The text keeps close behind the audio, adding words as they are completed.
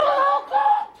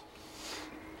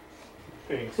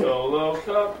Pink Solo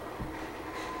Cup.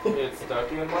 It's stuck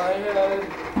in my head.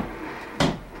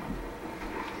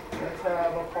 Let's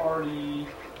have a party.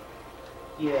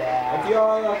 Yeah. If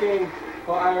you're looking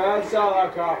for a red Solo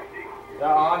Cup, There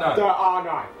are none. there are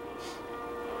none.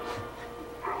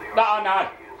 There are none.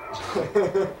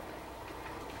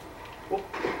 Oh,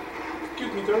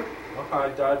 excuse me, sir. Oh, I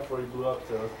died before he blew up,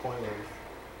 so it was pointless.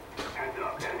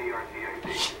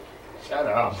 Shut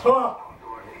up.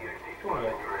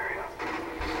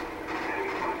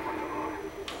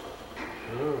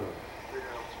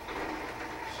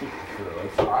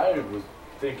 I was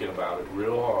thinking about it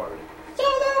real hard.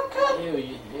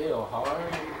 Ew,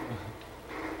 hard.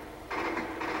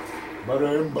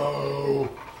 Marimbo.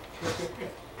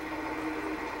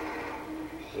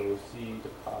 Go see the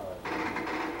pod.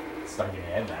 Stuck in your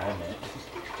head now, isn't it?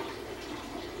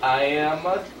 I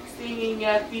am singing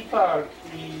at the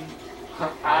party.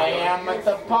 I am at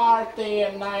the party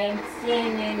and I am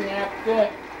singing at the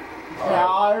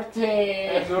party.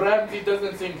 And Ramsey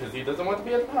doesn't sing because he doesn't want to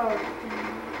be at the party.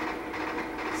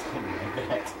 Something like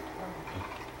that.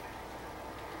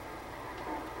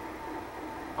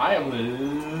 I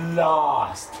am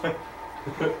lost.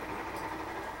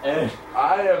 And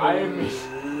I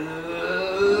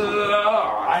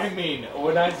mean,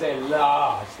 when I say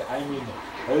lost, I mean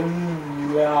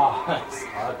lost.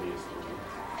 obviously.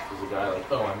 There's a guy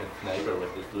like, oh, I'm a sniper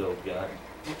with this little gun.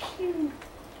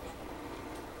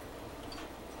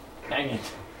 Dang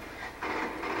it.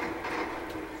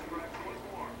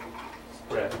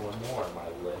 Spread one more on my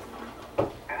list.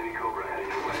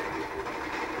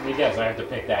 Let me guess, I have to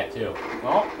pick that too.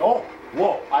 Oh,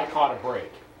 whoa, I caught a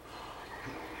break.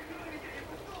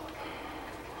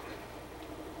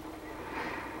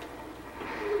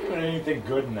 Even anything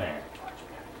good in there.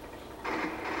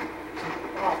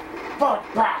 Oh, fuck,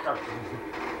 Packer!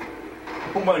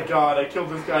 Oh my god, I killed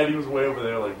this guy and he was way over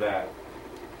there like that.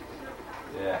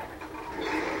 Yeah.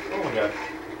 Oh my god.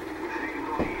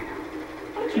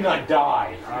 How did you not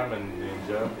die? I'm a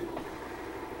ninja.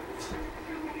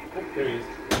 Oh, there he is.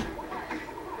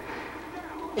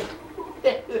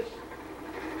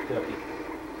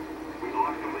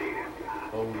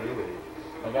 Oh, really?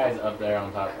 My guy's up there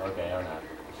on top. Okay, or not.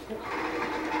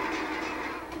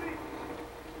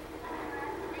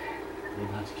 You're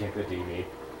about to kick the TV.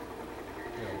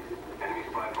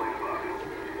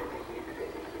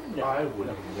 No. I would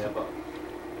have never.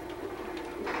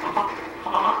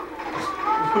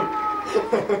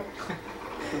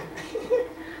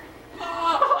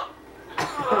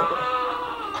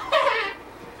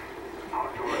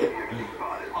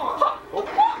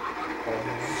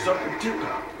 Sucker dick.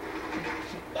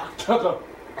 Took him.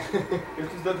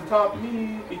 This is at the top.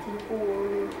 Me,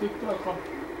 1804.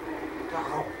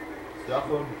 Stuff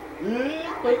him.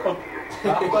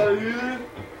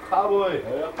 Cowboy.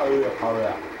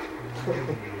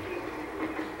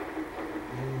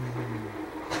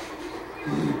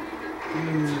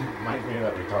 Reminds me of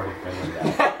that retarded Finland guy.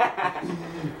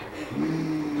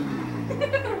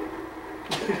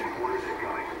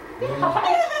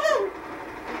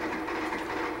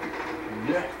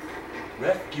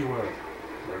 Rescuer.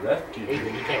 The rescue.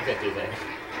 Ethan, you can't fit through there.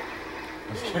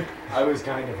 I was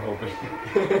kind of hoping.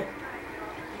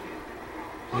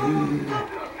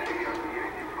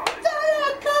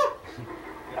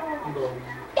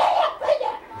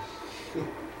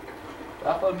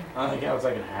 I think I was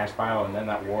like an ash pile and then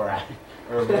that war axe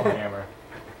or a war hammer.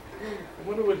 I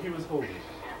wonder what he was holding.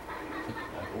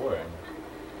 That war hammer.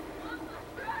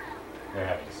 They're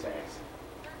having sex.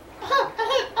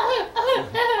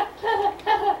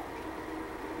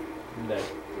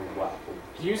 That's waffle.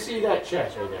 Do you see that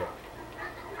chest right there?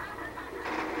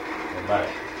 What about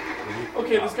it?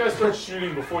 Okay, this guy starts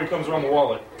shooting before he comes around the wall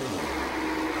like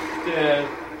dead.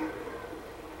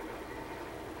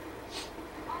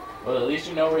 Well, at least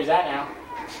you know where he's at now.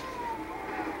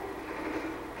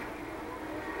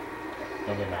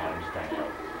 Don't get mad, I'm just trying to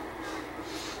help.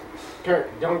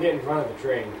 Kurt, don't get in front of the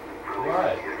train.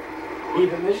 Why?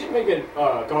 Ethan, they should make a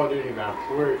Call of Duty map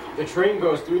where the train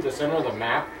goes through the center of the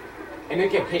map and it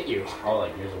can hit you. Oh,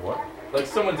 like here's a what? Like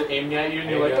someone's aiming at you and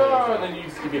you're like, oh, and then you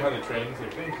just get behind the train and say,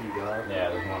 thank you, God. Yeah,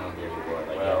 there's one on Gears of War.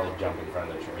 Like, you have to jump in front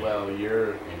of the train. Well,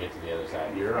 you're and get to the other side.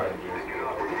 on yours.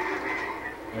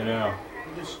 I know.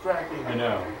 You're distracting. I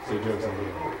know. So jokes on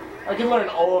you. I can learn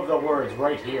all of the words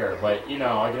right here, but, you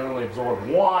know, I can only absorb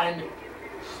one.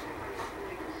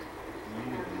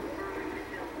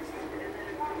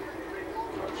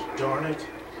 Gosh darn it.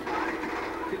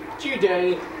 Gee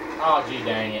dang it. Oh, gee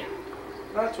dang it.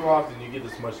 Not too often you get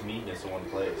this much neatness in one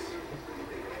place.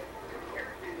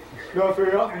 Not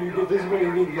very often you get this many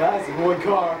neat guys in one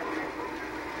car.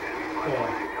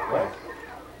 What?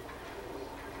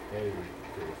 Happy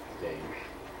birthday,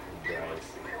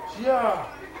 Bryce. Yeah.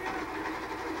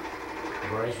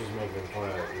 Bryce was making fun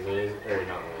of Liz, or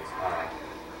not Liz,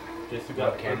 Guess who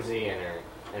got Mackenzie and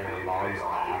her mom's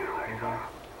laugh.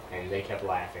 And they kept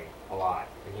laughing a lot.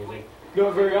 And he was like,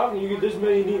 not very often you get this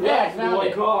many neat laughs in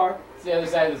one car. It's the other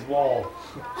side of this wall.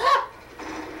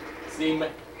 See,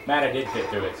 Matt, I did fit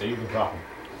through it, so you can talk.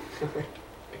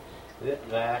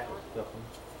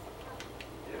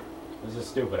 This is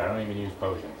stupid. I don't even use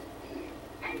potions.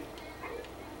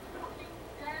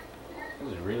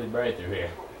 This is really bright through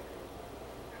here.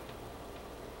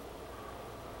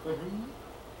 The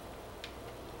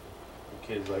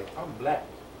kid's like, I'm black.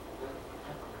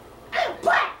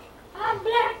 I'm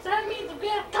black, so that means I'm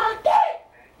gonna contact.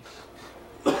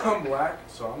 I'm black,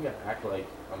 so I'm gonna act like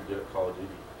I'm good at Call of Duty.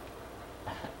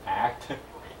 Act?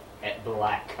 At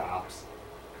Black Cops.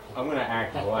 I'm gonna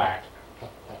act black,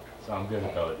 so I'm good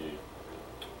at Call of Duty.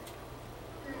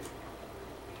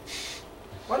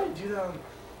 Why did you do that?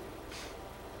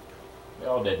 We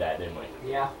all did that, didn't we?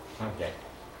 Yeah. Okay.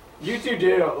 You two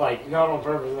did it, like, not on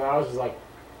purpose, and I was just like...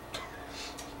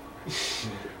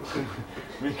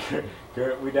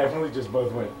 we definitely just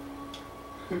both went.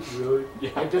 Really?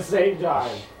 Yeah. At the same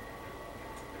time.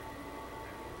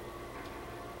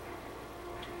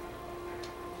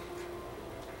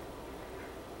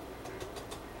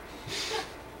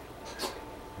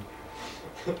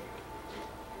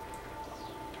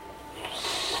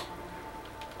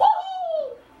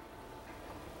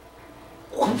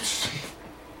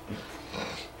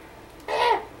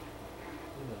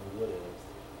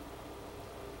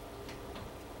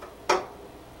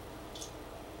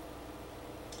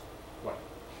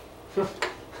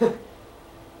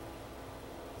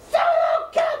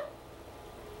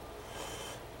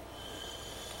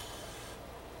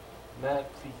 Matt,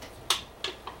 please.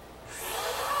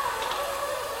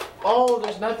 Oh,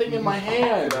 there's nothing in my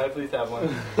hand. Can I please have one?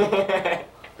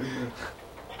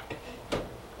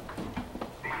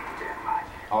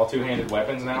 All two-handed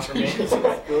weapons now for me?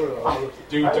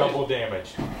 Do double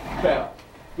damage. Bell.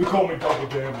 They call me double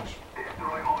damage.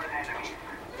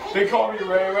 They call me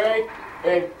Ray Ray,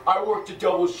 and I work the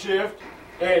double shift,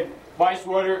 and my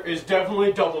sweater is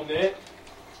definitely double knit.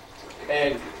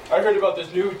 And I heard about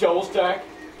this new double stack,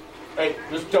 and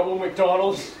this double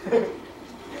McDonald's, and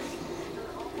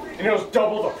it was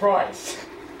double the price.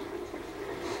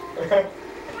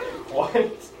 What?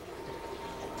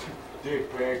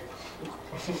 Dick pig.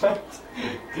 What?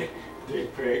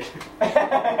 Dick pig.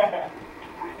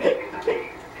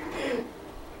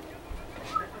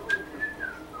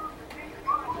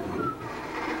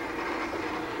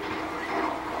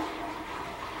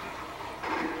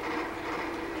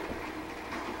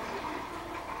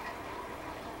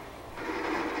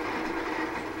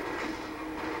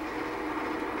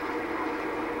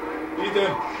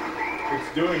 Ethan, it's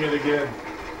doing it again.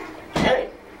 Hey!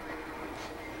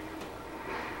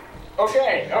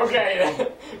 Okay,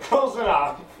 close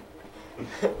enough.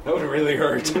 That would really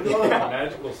hurt.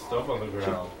 Magical stuff on the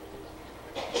ground.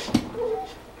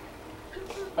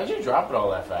 How'd you drop it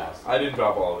all that fast? I didn't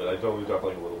drop all of it. I totally dropped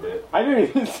like a little bit. I didn't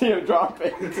even see him drop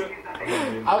it.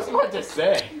 I was about to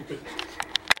say.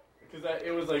 Because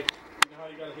it was like, you know how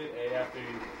you gotta hit A after you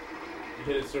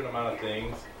hit a certain amount of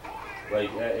things? Like,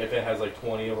 if it has like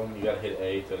 20 of them, you gotta hit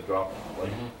A to drop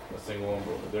like a single one.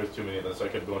 But there's too many of them, so I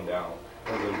kept going down.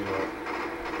 I was like, you know what?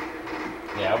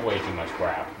 Yeah, way too much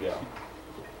crap. Yeah.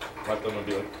 My thumb would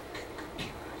be like...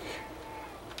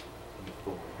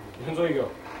 That's where you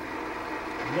go.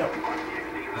 No.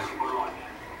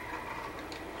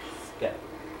 Step.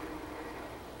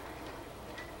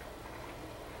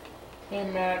 Hey,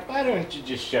 Matt, why don't you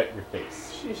just shut your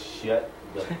face? Just shut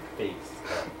the face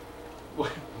up. What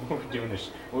were we doing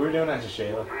this? What were we doing that to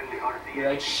Shayla? You're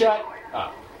like, shut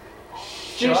up.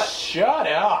 Just shut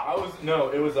up.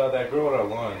 It was that girl at our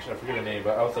lunch. I forget her name,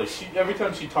 but I was like, every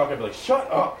time she talked, I'd be like,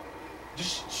 shut up.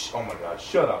 Just, oh my God,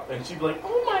 shut up. And she'd be like,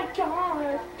 oh my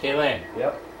God. Kaylin.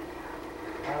 Yep.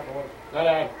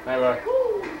 Night, night.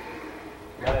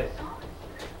 Night.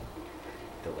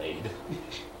 Delayed.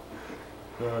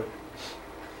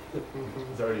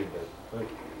 It's already in bed. Like,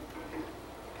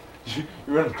 You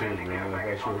run to his room like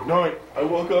that. Sure. no, I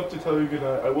woke up to tell you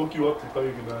goodnight. I woke you up to tell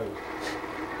you goodnight.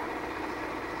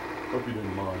 Hope you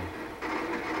didn't mind.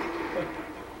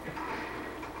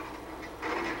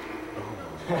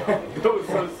 That was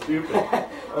so stupid. I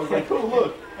was like, oh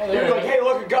look. Hey, He was like, hey,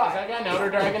 look, a Is guy. that guy an Elder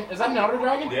Dragon? Is that an Elder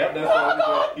Dragon? Yeah, that's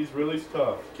what he's really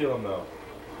tough. Kill him though.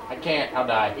 I can't. I'll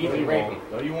die. No, Ethan, you rape won't.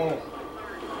 him. No, you won't.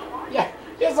 Yeah,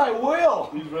 yes, I will.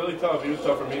 He's really tough. He was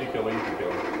tough for me to kill, but you can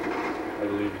kill him. I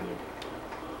believe in you.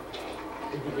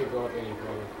 If you could go up any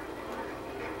further.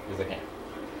 Because I can't.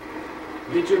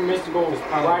 Get your mystical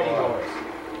pound riding water. horse.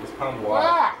 Just pound water.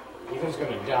 Ah! Ethan's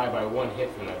gonna die by one hit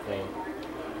from that thing.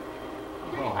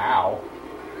 I don't know how.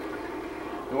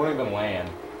 It won't even land.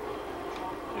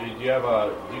 Do you have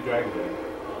a... Do you drag it in?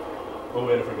 Oh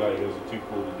wait, I forgot. You guys are too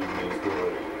cool to do the main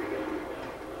story.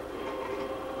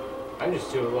 I'm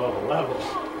just too low of a level.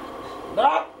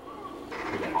 Ah!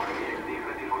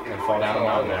 And fall down the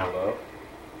mountain now. Love.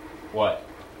 What?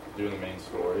 Doing the main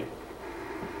story.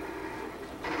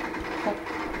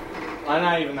 I'm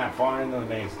not even that far into the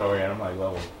main story, and I'm like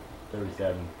level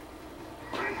 37.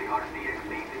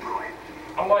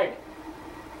 I'm like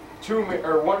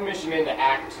one mission into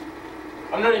Act.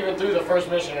 I'm not even through the first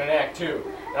mission in Act 2,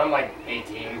 and I'm like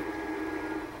 18.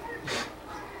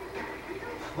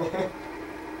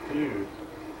 Dude.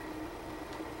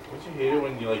 Don't you hate it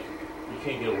when you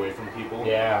can't get away from people?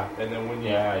 Yeah. And then when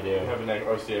you I do. have an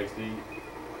RCXD, you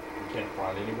can't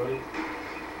find anybody?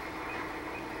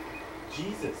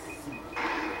 Jesus.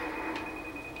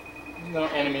 There's no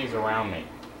enemies around me.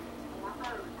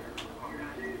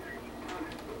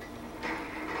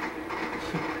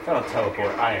 If I don't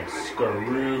teleport, I am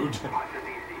screwed. Did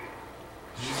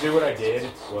you see what I did?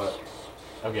 What?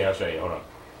 Okay, I'll show you. Hold on.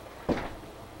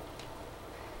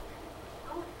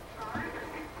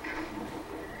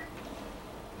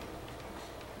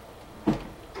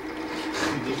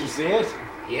 Did you see it?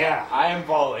 Yeah. I am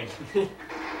falling.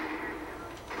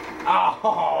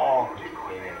 Oh!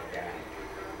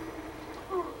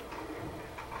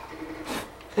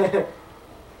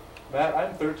 Matt,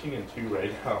 I'm 13-2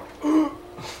 right now.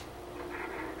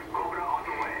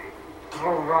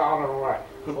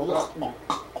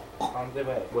 On the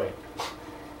way. Wait.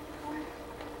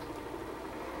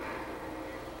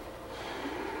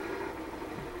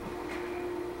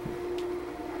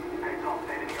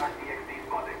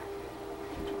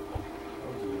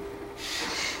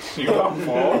 You about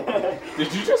fall?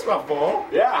 Did you just about fall?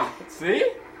 Yeah. See?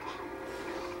 This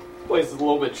place is a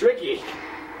little bit tricky.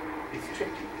 It's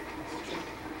tricky.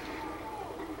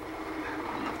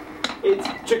 It's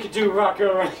tricky to rock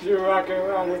around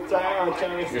the town.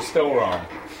 You're still wrong.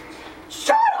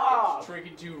 Shut up!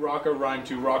 Tricky to rock a rhyme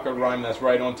that's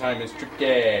right on time. It's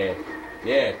tricky.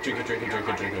 Yeah, tricky. Does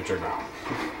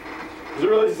it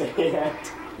really say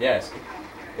that? Yes.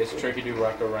 It's tricky to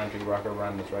rock a rhyme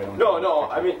that's right on time. No,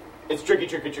 I mean, it's tricky.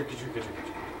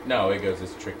 No, it goes,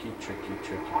 it's tricky.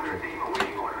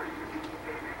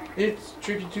 It's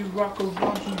tricky to rock a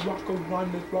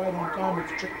rhyme that's right on time.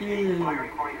 It's tricky.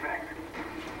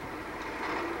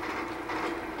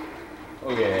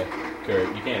 Okay,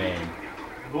 Kurt, you can't aim.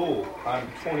 Bull. I'm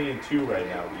 20-2 right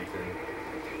now, Ethan.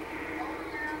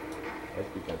 That's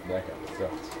because that guy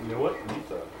sucks. You know what?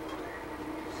 Ethan.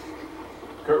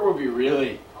 Kurt would be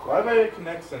really... Why have I a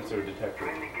Connect sensor detector?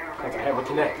 Because I have a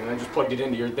Connect, and I just plugged it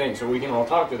into your thing so we can all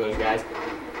talk to those guys.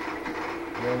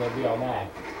 And then they'll be all mad.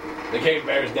 The cave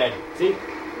bear is dead. See?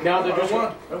 Now they're just...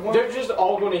 I want. They're just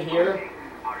all going to hear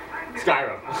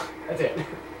Skyrim. That's it.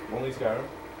 Only Skyrim?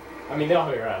 I mean, they'll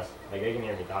hear us. Like, they can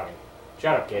hear me talking.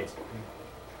 Shut up, kids.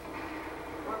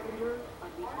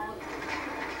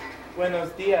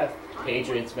 Buenos dias.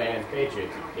 Patriots, man.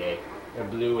 Patriots are gay. They're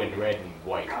blue and red and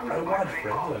white. I want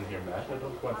friends in here, Matt. I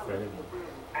don't want friends.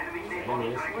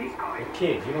 Enemies? They're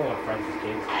kids. You don't want friends with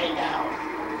kids. I know.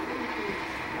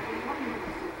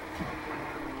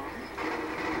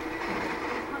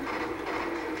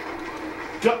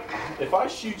 If I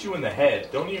shoot you in the head,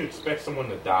 don't you expect someone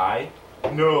to die?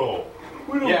 No.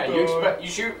 We don't Yeah, die. you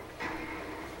shoot...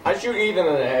 I shoot Ethan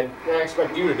in the head, and I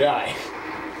expect you to die.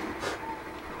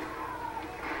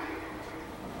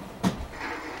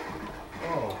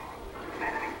 Oh.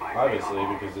 Obviously,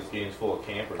 because this game's full of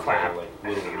campers that Crap. are like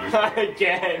little weak.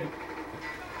 Again.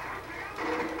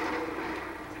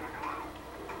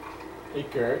 Hey,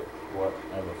 Kurt. What?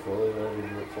 I have a fully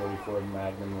loaded 44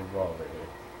 Magnum revolver here.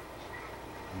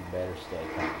 You better stay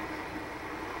calm.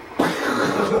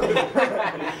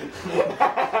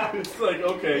 It's like,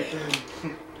 okay.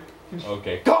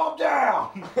 Okay, calm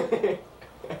down! I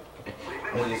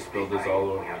just spilled this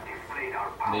all over me.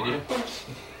 Did you?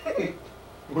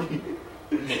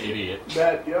 An idiot.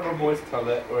 Matt, do you have a moist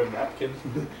towelette or a napkin?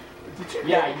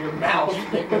 Yeah, your mouth. Did you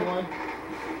get me one?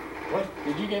 What?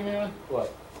 Did you get me one?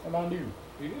 What? A Mountain Dew.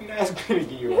 You didn't ask me to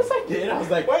give you Yes, I did. I was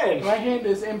like, when? my hand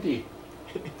is empty.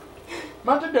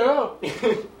 Mountain Dew!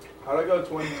 How'd I go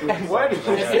 22? What?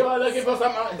 You are looking for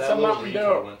some That Mountain little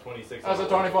retard Dew. went 26. That's a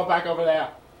 24 pack over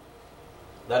there.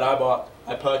 That I bought.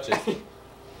 I purchased.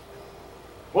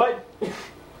 What?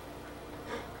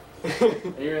 Are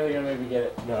you really gonna make me get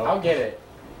it? No. I'll get it.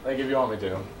 Like if you want me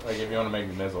to. Like if you want to make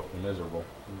me miserable. Miserable.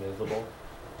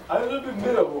 I live in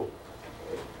miserable.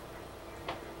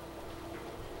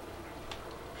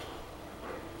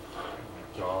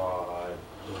 God.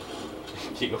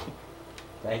 Thank you.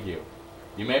 Thank you.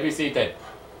 You may be seated.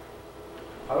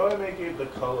 How do I make it the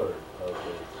color of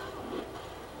this?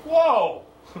 Whoa!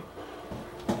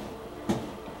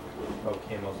 Oh,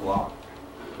 camo's locked.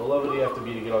 What level do you have to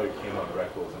be to get all your camo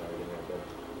rectals and everything like that?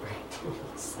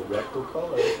 Rectals? The rectal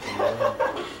color.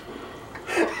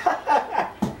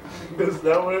 Is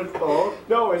that what it's called?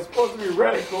 No, it's supposed to be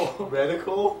reticle.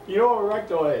 Reticle? You know what a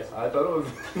rectal is? I thought it was.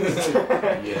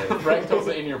 Yeah. Rectals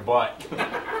in your butt.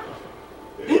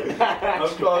 I'm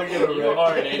calling it a rectal. You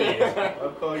are an idiot.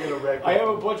 I'm calling it a rectal. I have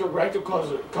a bunch of rectal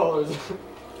colors.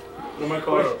 What am I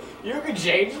calling it? You can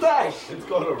change that. It's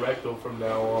called a rectal from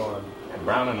now on.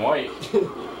 Brown and white.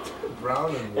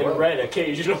 Brown and And what? red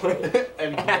occasionally.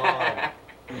 And blonde.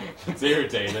 It's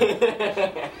irritating.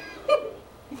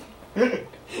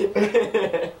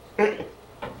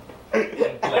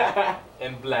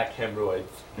 And black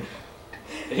hemorrhoids.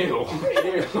 Ew.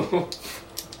 Ew.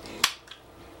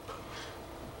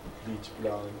 Beach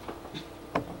blonde.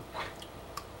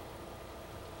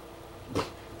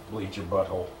 Bleach your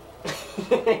butthole.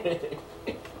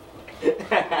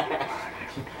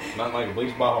 Nothing like a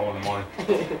bleach butthole in the morning.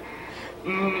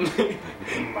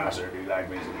 Master, do you like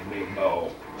me some big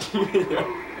bowl?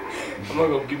 I'm gonna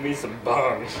go give me some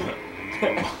bongs.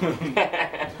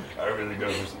 I really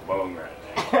go for some bone right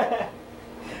now.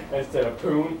 Instead of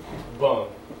poon, bung.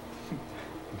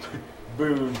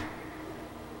 Boone.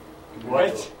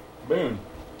 What? Boone.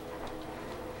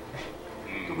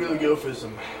 Could really go for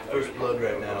some first blood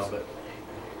right now, but.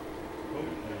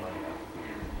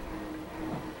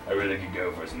 I really could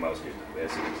go for some musket and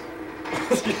biscuits.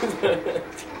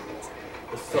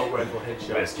 Assault rifle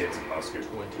headshot. Biscuits and musket.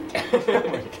 20. Oh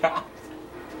my god.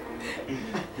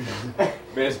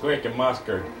 Bisquick and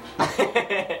mustard.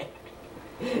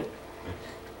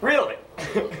 Really?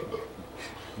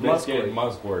 Biscuit and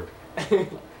mustard.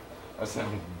 That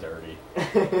sounds dirty.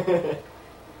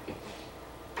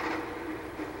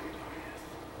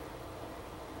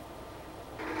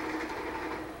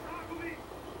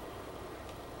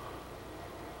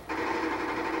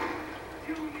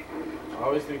 I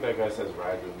always think that guy says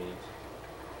ragu meat.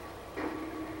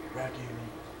 Ragu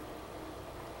meat.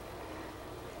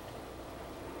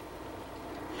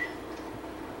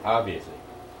 Obviously.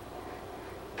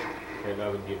 Okay,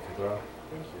 another gift to throw.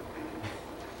 Thank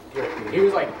you. He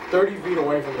was like 30 feet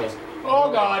away from this.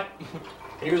 Oh god!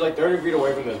 He was like 30 feet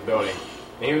away from this building.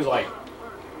 And he was like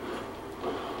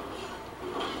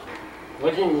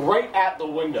looking right at the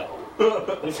window.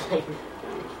 It's like,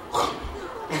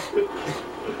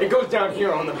 it goes down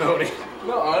here on the building.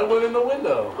 No, I went in the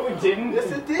window. No, it didn't.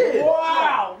 Yes, it did.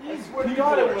 Wow! I swear to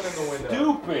God, I went in the window.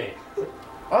 Stupid!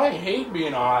 I hate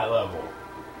being a high level.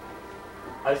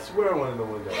 I swear I went in the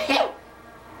window.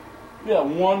 Yeah,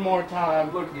 one more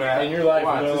time. Look, Matt. And your life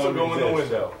watch, no this will longer go in the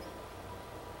exists. window.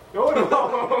 No,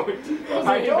 no.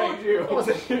 I told you. It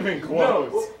wasn't even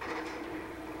close. No.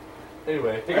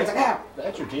 Anyway, The guy's like, ah,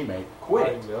 That's your teammate. I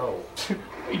Quit. know.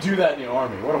 You do that in the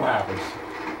army. What'll happen?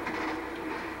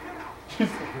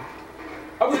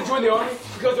 I'm gonna join the army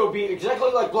because it'll be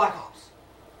exactly like Black Ops.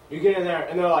 You get in there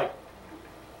and they're like,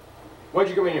 why'd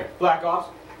you come in here? Black Ops?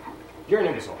 You're an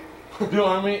imbecile. The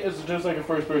army is just like a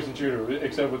first-person shooter,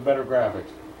 except with better graphics.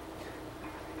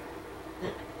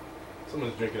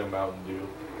 Someone's drinking a Mountain Dew.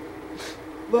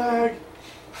 Lag.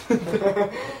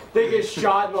 They get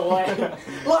shot in the leg.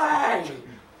 Lag!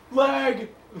 Lag!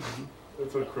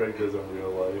 That's what Craig does in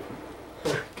real life.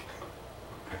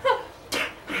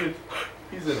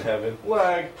 He's in heaven.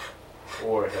 Lag.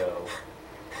 Or hell.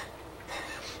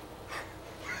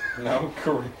 No,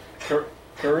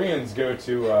 Koreans go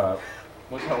to,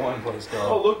 what's that one place Oh,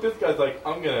 called? look, this guy's like,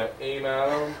 I'm gonna aim at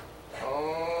him.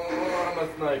 Oh, I'm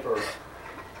a sniper.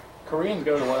 Koreans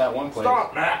go to that one place.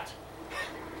 Stop, Matt!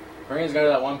 Koreans go to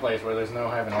that one place where there's no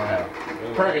heaven or hell.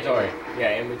 Purgatory.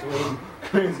 Yeah, in between.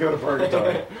 Koreans go to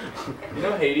purgatory. You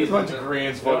know Hades There's a bunch isn't- of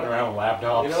Koreans floating around with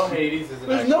laptops. You know Hades isn't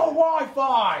There's actually... no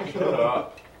Wi-Fi! Shut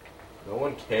up. No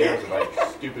one cares about your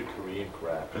stupid Korean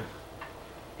crap.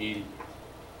 Idiot.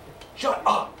 Shut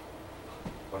up!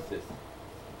 What's this?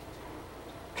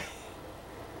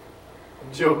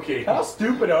 I'm joking. How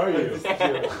stupid are you? Just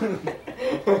joking.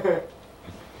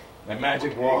 That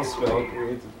magic wall spell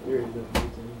creates a spirit that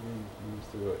moves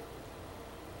through it.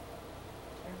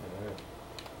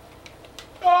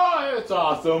 Oh, it's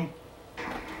awesome.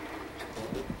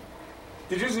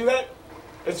 Did you see that?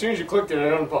 As soon as you clicked it,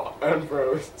 it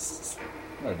unfroze.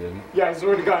 No, I didn't. Yeah, I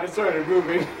swear to God, it started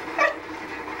moving.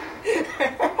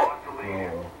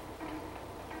 Oh.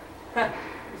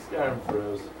 This guy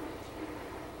froze.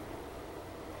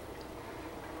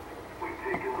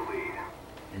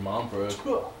 Your mom froze.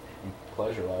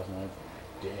 Pleasure last night.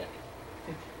 Dick.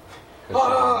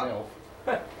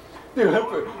 Dude,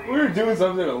 we were doing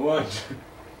something at lunch.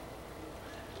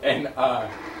 And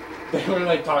they were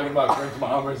like talking about Kurt's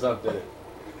mom or something.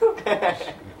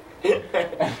 I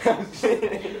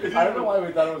don't know why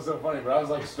we thought it was so funny, but I was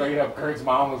like straight up Kurt's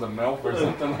mom was a MILF or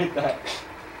something like that.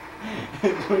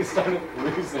 We started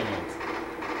losing it.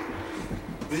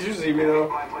 Did you see me though?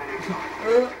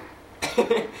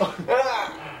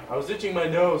 I was itching my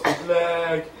nose.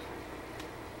 Lag.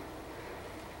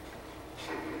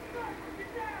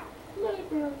 I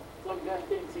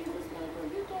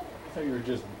thought you were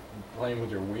just playing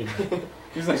with your wiener.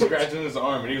 He was like scratching his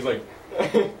arm and he was like...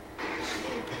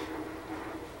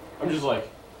 I'm just like...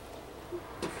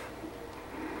 Dude,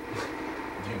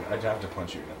 I'd have to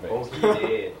punch you in the Oh, face. he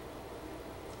did.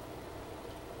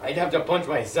 I'd have to punch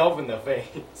myself in the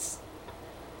face.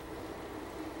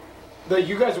 Like,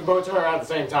 you guys would both turn around at the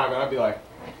same time, and I'd be like,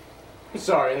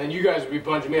 sorry, and then you guys would be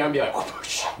punching me, and I'd be like, oh,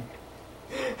 shit.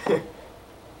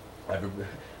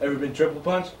 Ever been triple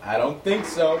punched? I don't think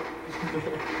so.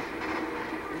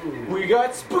 We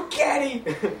got spaghetti!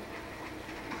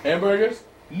 Hamburgers?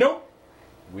 Nope.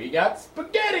 We got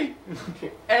spaghetti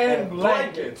and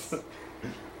blankets.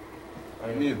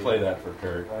 I need to play that for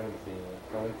Kurt. I haven't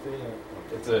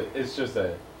seen it. It's just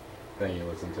a thing you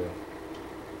listen to.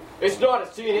 It's not a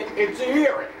seeing it, it's a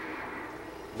hearing.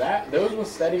 Those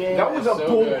was steady aim. That was is a so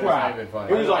bull good, it's crap. not even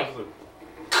funny. It was like,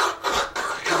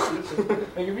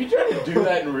 Like if you tried to do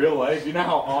that in real life, you know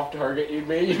how off target you'd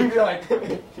be? You'd be like,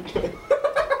 I'd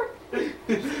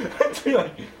be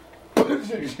like,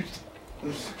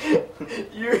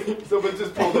 Someone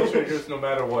just pulled the triggers no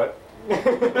matter what. no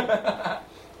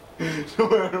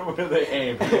matter where they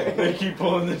aim, they keep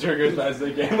pulling the triggers as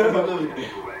they can.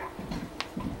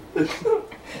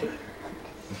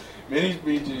 Many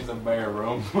species of bear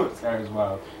roam Sky's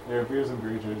wild. They are fearsome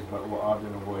creatures, but will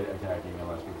often avoid attacking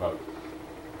unless provoked.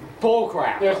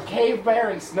 bullcrap. There's cave bear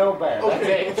and snow bear. That's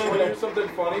Okay, it. so there's something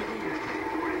funny.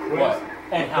 What?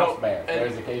 And house bear. And-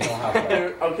 There's occasional house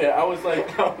bear. Okay, I was like,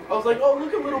 oh look,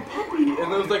 a little puppy, and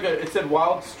there was like it said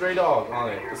wild stray dog on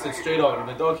it. It said stray dog, and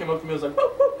the dog came up to me, and was like,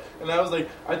 whoop, whoop. And I was like,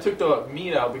 I took the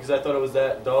meat out because I thought it was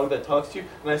that dog that talks to you,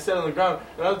 and I sat on the ground,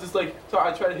 and I was just like,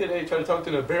 I tried to hit it, try to talk to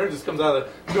it, and the bear just comes out of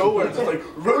nowhere, and just like,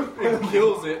 roof, and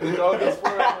kills it, and the dog goes for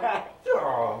it. I'm like,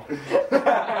 oh.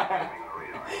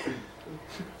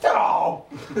 Oh!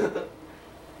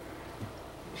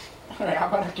 Alright, how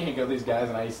about I can't kill these guys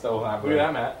and I still have Look at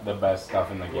that, Matt. the best stuff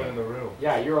in the One in game? the room.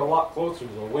 Yeah, you're a lot closer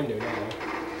to the window now.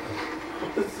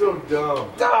 It's so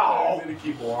dumb. Oh! It's easy to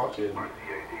keep walking.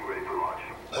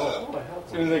 Oh, what the hell?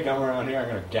 As soon as they come around here, I'm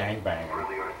gonna gangbang them.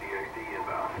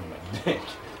 In the dick.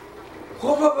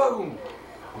 Boom, boom, boom.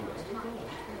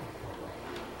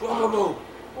 Boom, boom,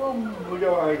 boom. Look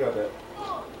how I got that.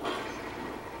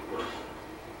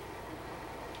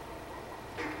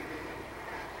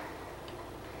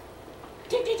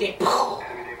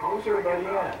 Where's everybody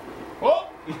at? Whoa!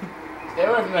 Stay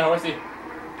away from that horsey.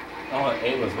 Oh,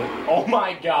 Ayla's with. Oh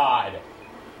my god!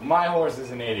 My horse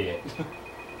is an idiot.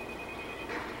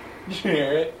 Did you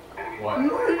hear it? What?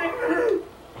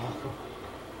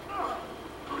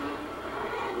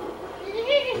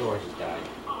 Your horse just died.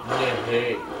 Yeah,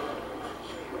 hey.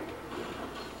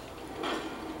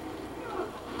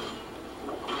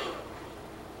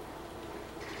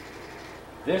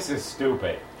 This is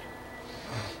stupid.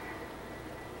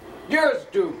 You're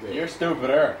stupid. You're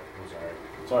stupider. I'm sorry.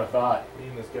 That's what I thought. Me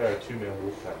and this guy are 2-man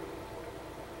wolf pack.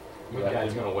 My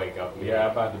dad's gonna wake up. You're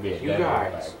about to be a You dead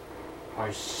guys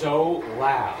are so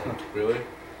loud. Really?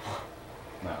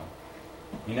 No.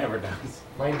 He never does.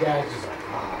 My dad's just like,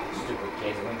 stupid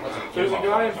kids. There's a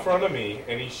guy in front of me,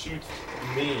 and he shoots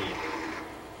me.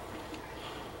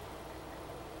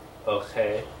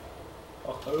 Okay.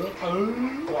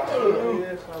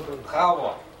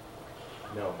 Cowboy.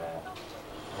 No, man.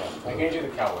 I can't do the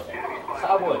cowboy thing.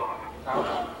 Cowboy.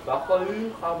 Cowboy.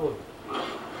 Cowboy.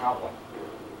 Cowboy.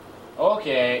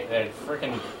 Okay, that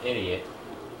freaking idiot.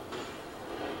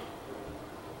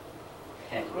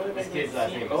 This kid's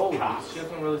last name is Cox. She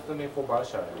doesn't really send me a full body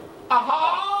shot.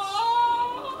 Aha!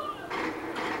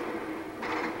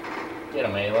 Get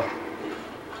him, Ayla.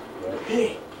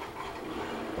 Hey.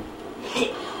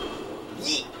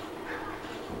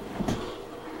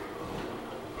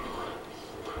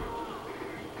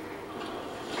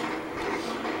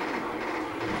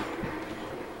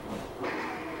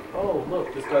 Oh,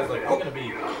 look, this guy's like, I'm gonna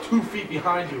be 2 feet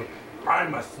behind you.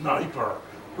 I'm a sniper.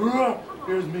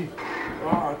 Here's me.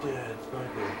 Oh, Dad, it's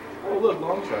not good. Oh, look,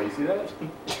 long shot. You see that?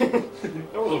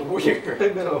 That was weird. I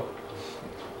know.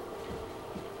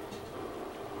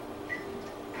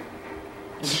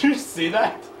 Did you see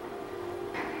that?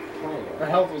 Her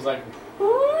health was like.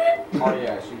 Oh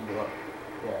yeah, she can go up.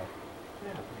 Yeah.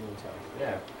 Yeah. You can tell.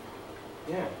 Yeah.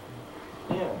 Yeah.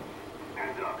 Yeah.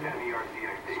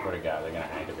 Swear to God, they're gonna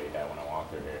activate that when I walk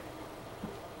through here.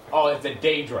 Oh, it's a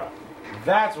Daedra.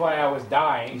 That's why I was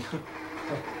dying.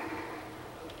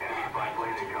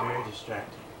 Very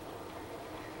distracting.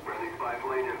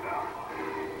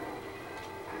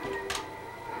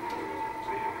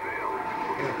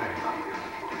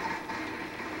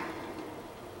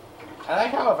 I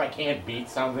like how if I can't beat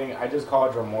something, I just call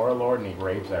it Dremora Lord and he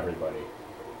rapes everybody.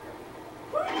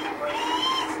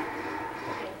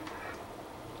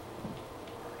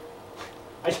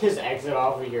 I just exit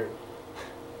off of here.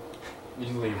 You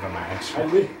just leave the match. I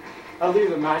leave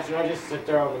the match and I just sit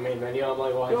there on the main menu. I'm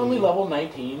like, well, You're only level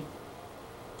 19.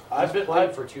 I've been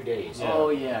playing for 2 days. Yeah. Oh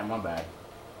yeah, my bad.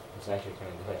 It's actually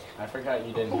kind of good. I forgot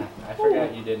you didn't. I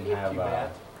forgot you didn't have You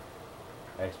bad.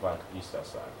 Xbox. You still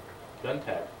suck. Gun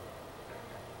tag.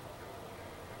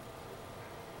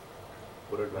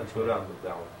 Let's go down with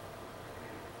that one.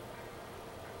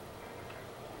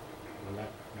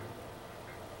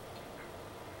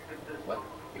 What? I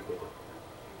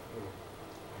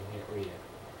can't read it.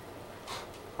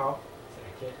 Huh? I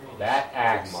can't read it. That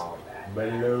axe Mom.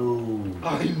 blows.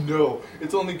 I know.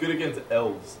 It's only good against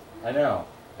elves. I know.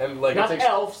 And like, Not it's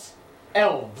elves.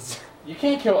 Elves. You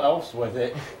can't kill elves with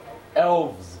it.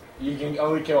 Elves. You can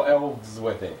only kill elves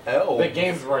with it. elves. The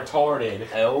game's retarded.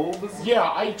 Elves? Yeah,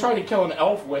 I tried to kill an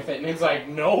elf with it, and it's like,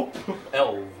 nope.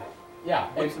 Elf. Yeah,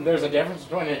 and there's a difference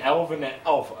between an elf and an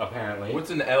elf, apparently.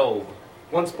 What's an elf?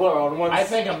 One's plural and one's... I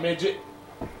think a midget.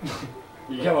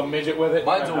 You kill a midget with it?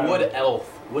 Mine's a wood elf.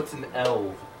 What's an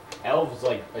elf? Elf is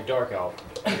like a dark elf.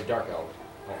 A dark elf.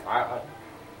 I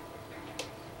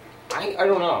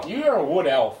don't know. You're a wood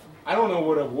elf. I don't know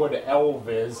what a wood elf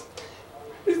is.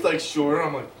 He's like short.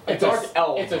 I'm like, It's dark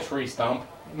elf. It's a tree stump.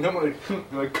 I'm like,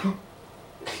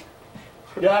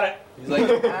 Got it. he's like,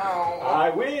 ow. I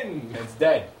win. It's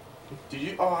dead. Did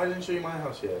you? Oh, I didn't show you my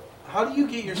house yet. How do you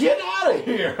get your? Get out of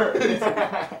here!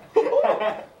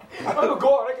 Oh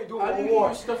God, I can do How do you one get more.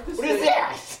 your stuff to What stay? is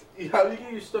that? How do you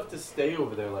get your stuff to stay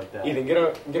over there like that? Ethan, get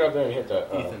up there and hit the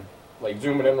Ethan. like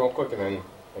zoom it in real quick and then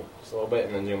like, just a little bit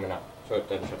and then zoom it out so it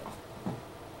doesn't show.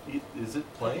 Is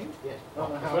it playing? Yeah.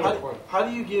 How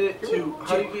do you get it to?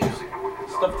 How do you get your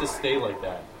stuff to stay like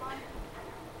that?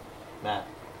 Matt.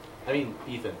 I mean,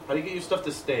 Ethan. How do you get your stuff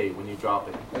to stay when you drop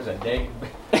it? There's a big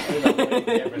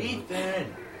difference.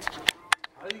 Ethan.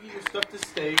 How do you get your stuff to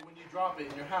stay when you drop it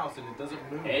in your house and it doesn't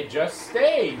move? It just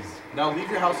stays. Now leave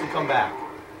your house and come back.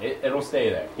 It'll stay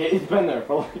there. Yeah, it's been there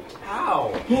for like...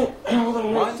 How?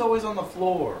 Mine's always on the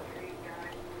floor.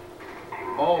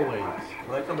 Always.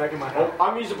 When I come back in my house. Oh,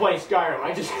 I'm used to playing Skyrim.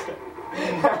 I just...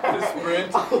 The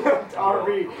sprint.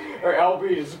 RB or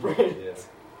LB to sprint. Yeah.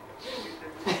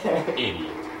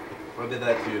 Idiot. I did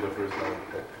that to you the first time.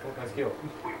 Nice kill.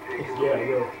 Yeah,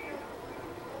 bro.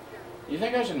 You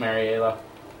think I should marry Ayla?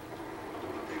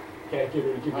 Can't give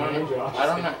me a hand job.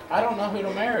 I don't know who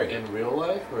to marry. In real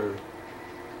life or?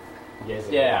 Yes.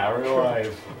 Yeah, real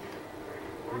life.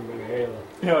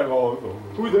 You're like, oh,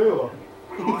 Who's Ayla?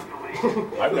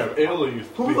 I've never. Ayla you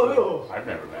speak Who's of? Ayla? I've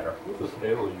never met her. Who's this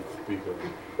Ayla you speak of?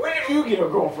 When did you get a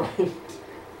girlfriend?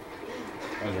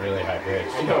 That was really high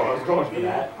pitched. I know, I was going for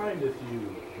that. Behind with you.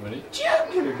 When did you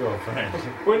get a girlfriend?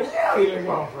 When did you get a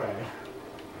girlfriend?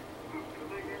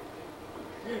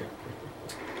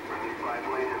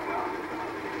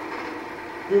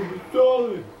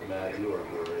 Matt, you are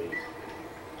great.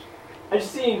 I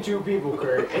just seen two people,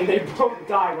 Kurt, and they both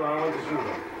died when I went to shoot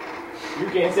them. You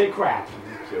can't say crap.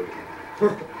 He's joking.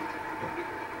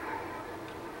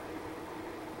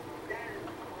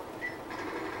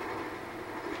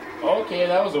 Okay,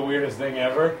 that was the weirdest thing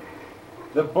ever.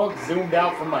 The book zoomed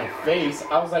out from my face.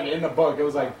 I was like in the book. It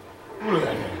was like. That's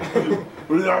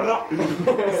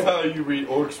how you read.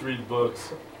 Orcs read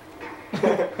books.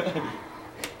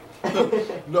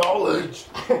 Knowledge.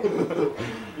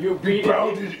 You beat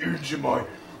Bound it. it into my.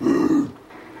 And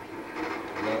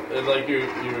like your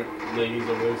lady's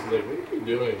over there, she's like, what are you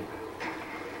doing?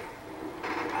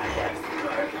 I have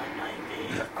scarred on my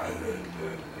face.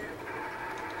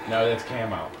 No, that's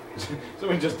camo. So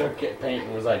we just took paint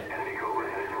and was like,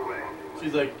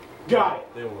 She's like, Got it.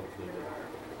 They won't see it.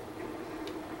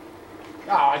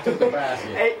 oh, I took the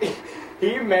basket. Hey,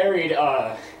 he married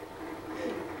Ayla.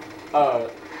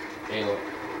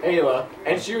 Ayla,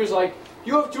 and she was like,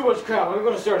 You have too much crap. I'm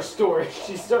gonna start a store.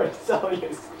 She started selling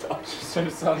his stuff. She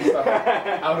started selling stuff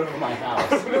out of my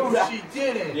house. No, she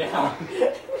didn't. Yeah.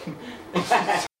 And she